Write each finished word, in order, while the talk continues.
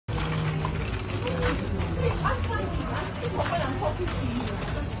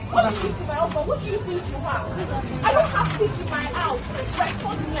What do you do to my husband? What do you think you have? I don't have peace in my house. Please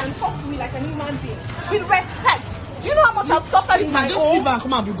respond to me and talk to me like a human being. With respect. Do you know how much I've suffered in my just own? Leave her and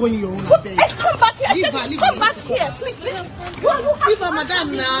come and be going your own. Let's come back here. Leave her, Come back here. Please, listen. Leave her,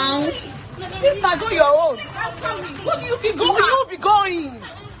 madam, now. Leave her, go your own. What do you think Go, you be going.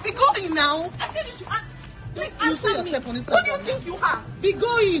 Be going now. I said you should ask. Please You see answer me. yourself on Instagram. What do you think you have? Be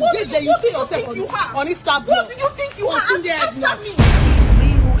going. What Get do there, you you see think yourself you have? on Instagram. What do you think you have? Answer me. Me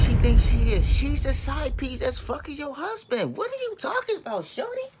who she thinks she is. She's a side piece that's fucking your husband. What are you talking about,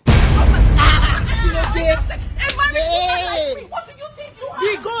 shorty? What do you think you have?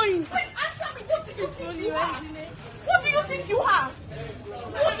 Be going. Please answer me. What do you think you have? What do you think you have?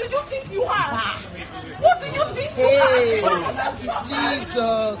 What do you think you have? What do you think you have?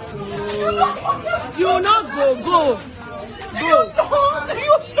 Jesus. You will not go. Go.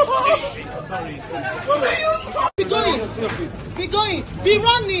 Be going. Be going. Be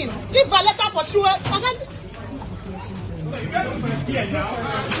running. Leave a letter for sure.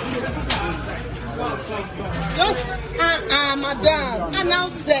 Just, madam,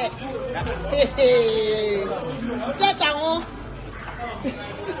 announce sex. Set I want.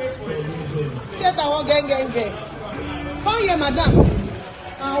 Set I want, gang. Come here, madam.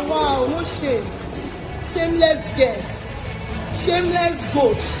 Ah, wow, no shame. Shameless girl. Shameless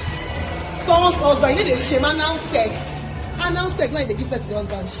goat. Someone's husband, you need a shame, announce sex. Announce sex, now they give us the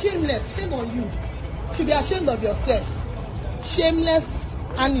husband. Shameless, shame on you. You should be ashamed of yourself. Shameless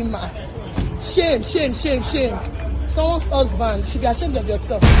animal. Shame. Someone's husband, you should be ashamed of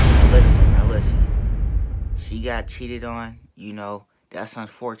yourself. Now listen. She got cheated on, you know, that's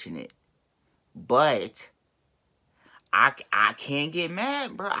unfortunate. But I can't get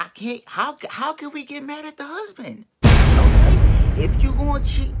mad, bro. I can't. How can we get mad at the husband? Okay? If you gonna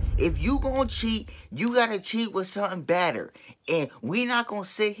cheat, you gotta cheat with something better. And we not gonna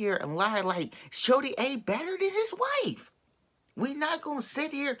sit here and lie like shorty ain't better than his wife. We not gonna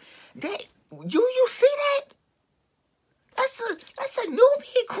sit here. That you see that? That's a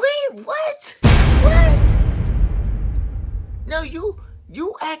Nubian queen. What? No,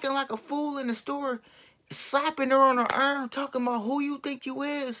 you acting like a fool in the store, slapping her on her arm, talking about who you think you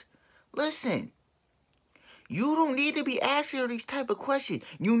is. Listen, you don't need to be asking her these type of questions.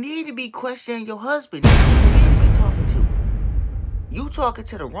 You need to be questioning your husband. You need to be talking to. You talking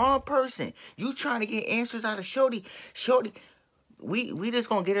to the wrong person. You trying to get answers out of Shorty. Shorty, we just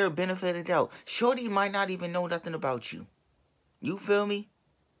gonna get her a benefit of the doubt. Shorty might not even know nothing about you. You feel me?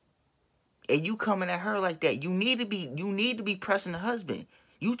 And you coming at her like that. You need to be pressing the husband.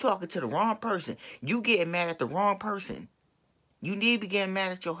 You talking to the wrong person. You getting mad at the wrong person. You need to be getting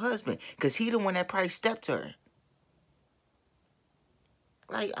mad at your husband. Because he the one that probably stepped to her.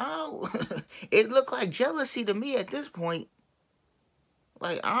 Like, oh, it looked like jealousy to me at this point.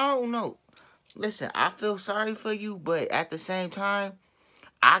 Like, I don't know. Listen, I feel sorry for you, but at the same time,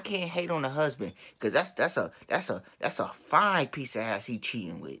 I can't hate on the husband. Because that's a fine piece of ass he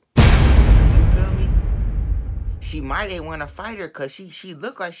cheating with. She might ain't want to fight her because she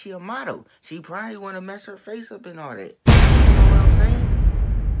look like she a model. She probably want to mess her face up and all that. You know what I'm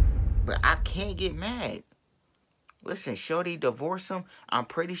saying? But I can't get mad. Listen, shorty, divorce him. I'm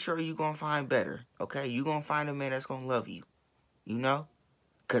pretty sure you going to find better. Okay? You going to find a man that's going to love you. You know?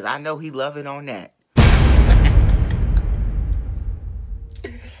 Because I know he loving on that.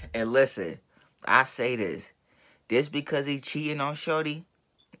 And listen, I say this. Just because he cheating on shorty,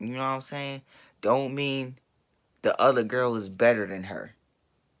 you know what I'm saying? Don't mean the other girl is better than her.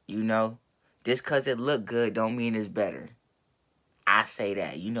 You know? Just because it look good don't mean it's better. I say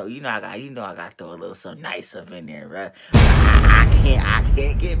that. I got to throw a little something nice up in there, bro. I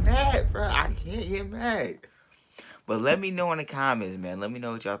can't get mad, bro. I can't get mad. But let me know in the comments, man. Let me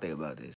know what y'all think about this.